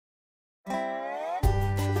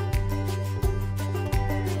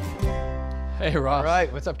Hey, Ross. All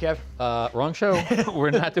right, what's up, Kev? Wrong show.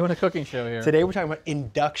 We're not doing a cooking show here. Today we're talking about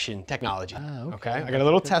induction technology. Okay. I got a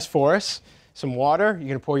little test for us. Some water, you're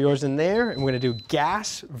gonna pour yours in there, and we're gonna do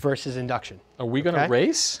gas versus induction. Are we gonna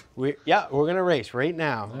race? Yeah, we're gonna race right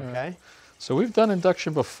now, okay? So we've done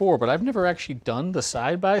induction before, but I've never actually done the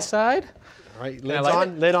side-by-side. All right, lids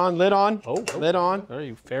on, lid on, lid on. Oh, lid on.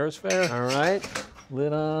 Very fair is fair. All right.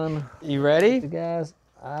 Lid on. You ready? Guys,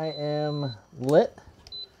 I am lit.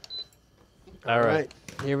 All right.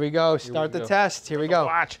 Here we go. Start the test. Here we go.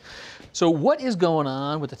 Watch. So what is going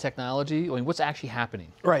on with the technology? I mean, what's actually happening?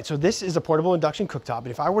 Right, so this is a portable induction cooktop, and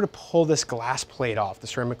if I were to pull this glass plate off, the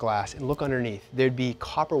ceramic glass, and look underneath, there'd be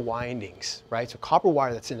copper windings, right? So copper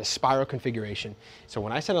wire that's in a spiral configuration. So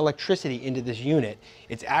when I send electricity into this unit,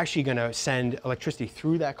 it's actually gonna send electricity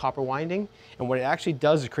through that copper winding, and what it actually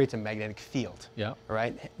does is creates a magnetic field. Yeah. All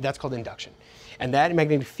right, that's called induction. And that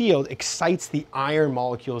magnetic field excites the iron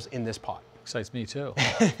molecules in this pot. Excites me too.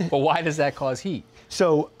 But why does that cause heat?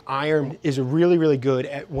 So iron is really, really good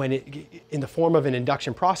at when it, in the form of an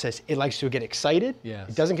induction process, it likes to get excited. Yes.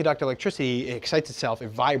 It doesn't conduct electricity, it excites itself, it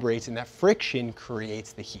vibrates, and that friction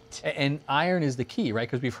creates the heat. And iron is the key, right?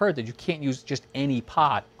 Because we've heard that you can't use just any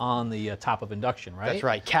pot on the top of induction, right? That's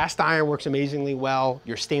right. Cast iron works amazingly well.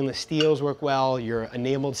 Your stainless steels work well. Your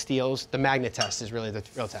enameled steels. The magnet test is really the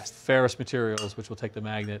real test. Ferrous materials, which will take the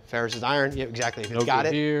magnet. Ferrous is iron. Yeah, exactly. If it's No got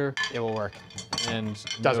good it, here, it will work. and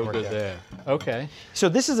Doesn't no work good there. there. Okay. So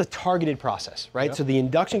this is a targeted process, right? Yep. So the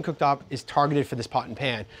induction cooktop is targeted for this pot and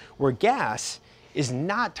pan, where gas is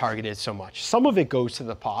not targeted so much. Some of it goes to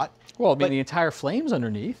the pot. Well, I mean, the entire flame's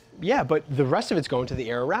underneath. Yeah, but the rest of it's going to the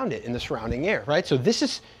air around it in the surrounding air, right? So this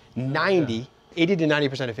is 80 to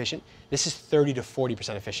 90% efficient. This is 30 to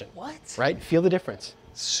 40% efficient. What? Right? Feel the difference.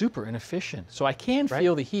 Super inefficient. So I can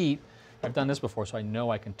feel the heat. I've done this before, so I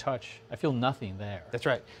know I can touch. I feel nothing there. That's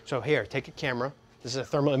right. So here, take a camera. This is a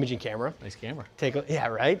thermal imaging camera. Nice camera. Yeah,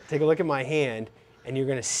 right? Take a look at my hand, and you're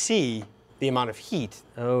gonna see the amount of heat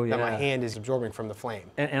that my hand is absorbing from the flame.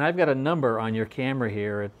 And I've got a number on your camera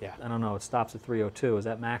here. Yeah. I don't know, it stops at 302. Is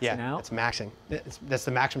that maxing out? Yeah, it's maxing. That's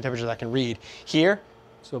the maximum temperature that I can read. Here,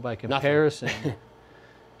 so by comparison,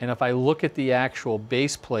 and if I look at the actual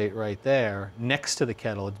base plate right there, next to the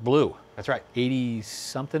kettle, it's blue. that's right.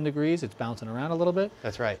 80-something degrees, it's bouncing around a little bit.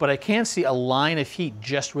 That's right. But I can see a line of heat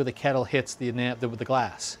just where the kettle hits the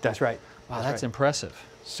glass. That's right. Wow, that's impressive.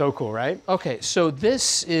 So cool, right? Okay, so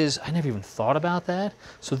this is, I never even thought about that.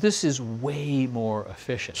 So this is way more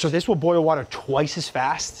efficient. So this will boil water twice as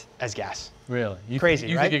fast as gas. Really? Crazy,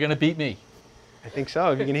 you right? think you're gonna beat me? I think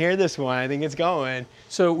so. If you can hear this one, I think it's going.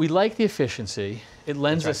 So we like the efficiency. It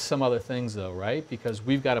lends right. us some other things though, right? Because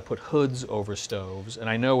we've got to put hoods over stoves. And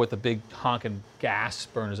I know with the big honking gas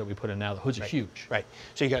burners that we put in now, the hoods are huge. Right.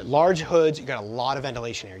 So you got large hoods, you got a lot of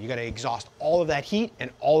ventilation air. You got to exhaust all of that heat and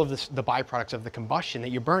all of the byproducts of the combustion that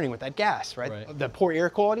you're burning with that gas, right? The poor air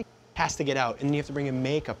quality has to get out, and then you have to bring in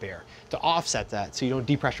makeup air to offset that so you don't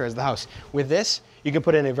depressurize the house. With this, you can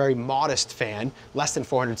put in a very modest fan, less than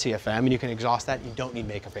 400 CFM, and you can exhaust that, and you don't need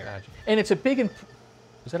makeup air. And it's a big, is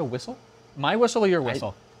that a whistle? My whistle or your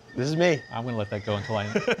whistle? This is me. I'm gonna let that go until I,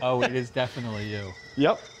 oh, it is definitely you.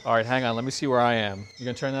 Yep. All right, hang on, let me see where I am. You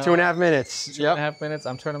gonna turn that 2.5 minutes. 2.5 minutes,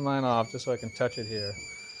 I'm turning mine off just so I can touch it here.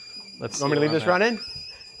 Let's see. Want me to leave this running?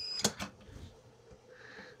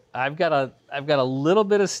 I've got a little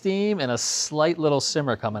bit of steam and a slight little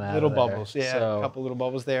simmer coming out. Little of there. bubbles, yeah, So, a couple little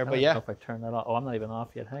bubbles there, I but don't yeah. know if I turn that off. Oh, I'm not even off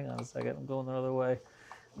yet. Hang on a second. I'm going the other way.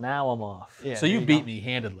 Now I'm off. Yeah, so you beat me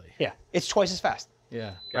handedly. Yeah, it's twice as fast.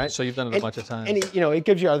 Yeah. Right. So you've done it a bunch of times. And it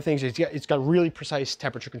gives you other things. It's got really precise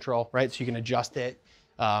temperature control, right? So you can adjust it.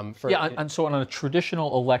 And so on a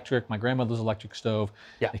traditional electric, my grandmother's electric stove,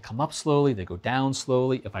 they come up slowly, they go down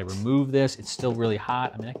slowly. If I remove this, it's still really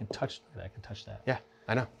hot. I mean, I can touch that. Yeah,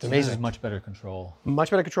 I know. It's So amazing. This is much better control.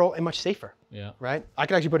 Much better control and much safer. Yeah. Right? I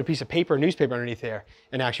could actually put a piece of paper, newspaper underneath there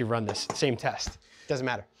and actually run this same test. Doesn't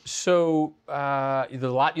matter. So there's a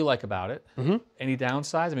lot you like about it. Any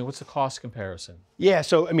downsides? I mean, what's the cost comparison? Yeah,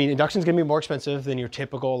 so I mean, induction's gonna be more expensive than your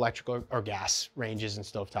typical electrical or gas ranges and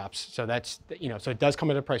stovetops. So that's, so it does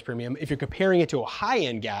come at a price premium. If you're comparing it to a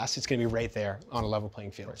high-end gas, it's gonna be right there on a level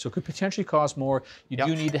playing field. So it could potentially cost more. You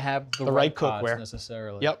do need to have the right pots cookware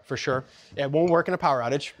necessarily. Yep, for sure. It won't work in a power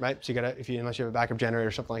outage, right? So you gotta, unless you have a backup generator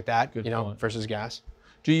or something like that, Good point. versus gas.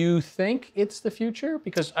 Do you think it's the future?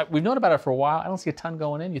 Because we've known about it for a while. I don't see a ton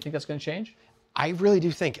going in. You think that's going to change? I really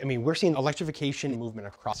do think, I mean, we're seeing electrification movement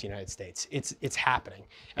across the United States. It's happening.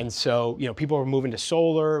 And so, people are moving to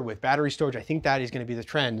solar with battery storage. I think that is going to be the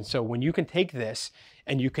trend. And so when you can take this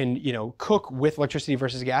and you can, cook with electricity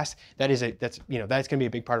versus gas, that's going to be a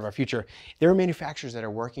big part of our future. There are manufacturers that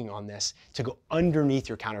are working on this to go underneath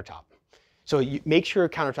your countertop. So you make sure your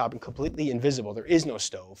countertop is completely invisible. There is no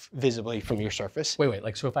stove visibly from your surface. Wait,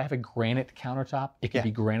 like, so if I have a granite countertop, it can be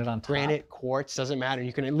granite on top? Granite, quartz, doesn't matter.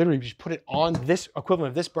 You can literally just put it on this equivalent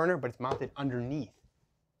of this burner, but it's mounted underneath.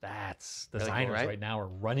 That's designers right now are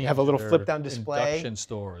running. You have a little flip down display. Induction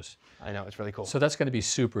stores. I know, it's really cool. So that's going to be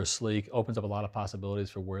super sleek. Opens up a lot of possibilities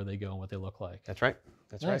for where they go and what they look like. That's right.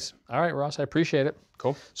 That's nice. Right. All right, Ross, I appreciate it.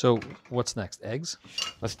 Cool. So what's next? Eggs?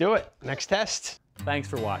 Let's do it. Next test. Thanks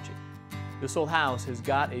for watching. This Old House has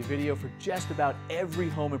got a video for just about every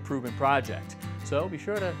home improvement project. So be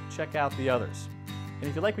sure to check out the others. And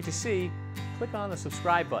if you like what you see, click on the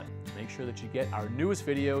subscribe button to make sure that you get our newest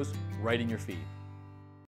videos right in your feed.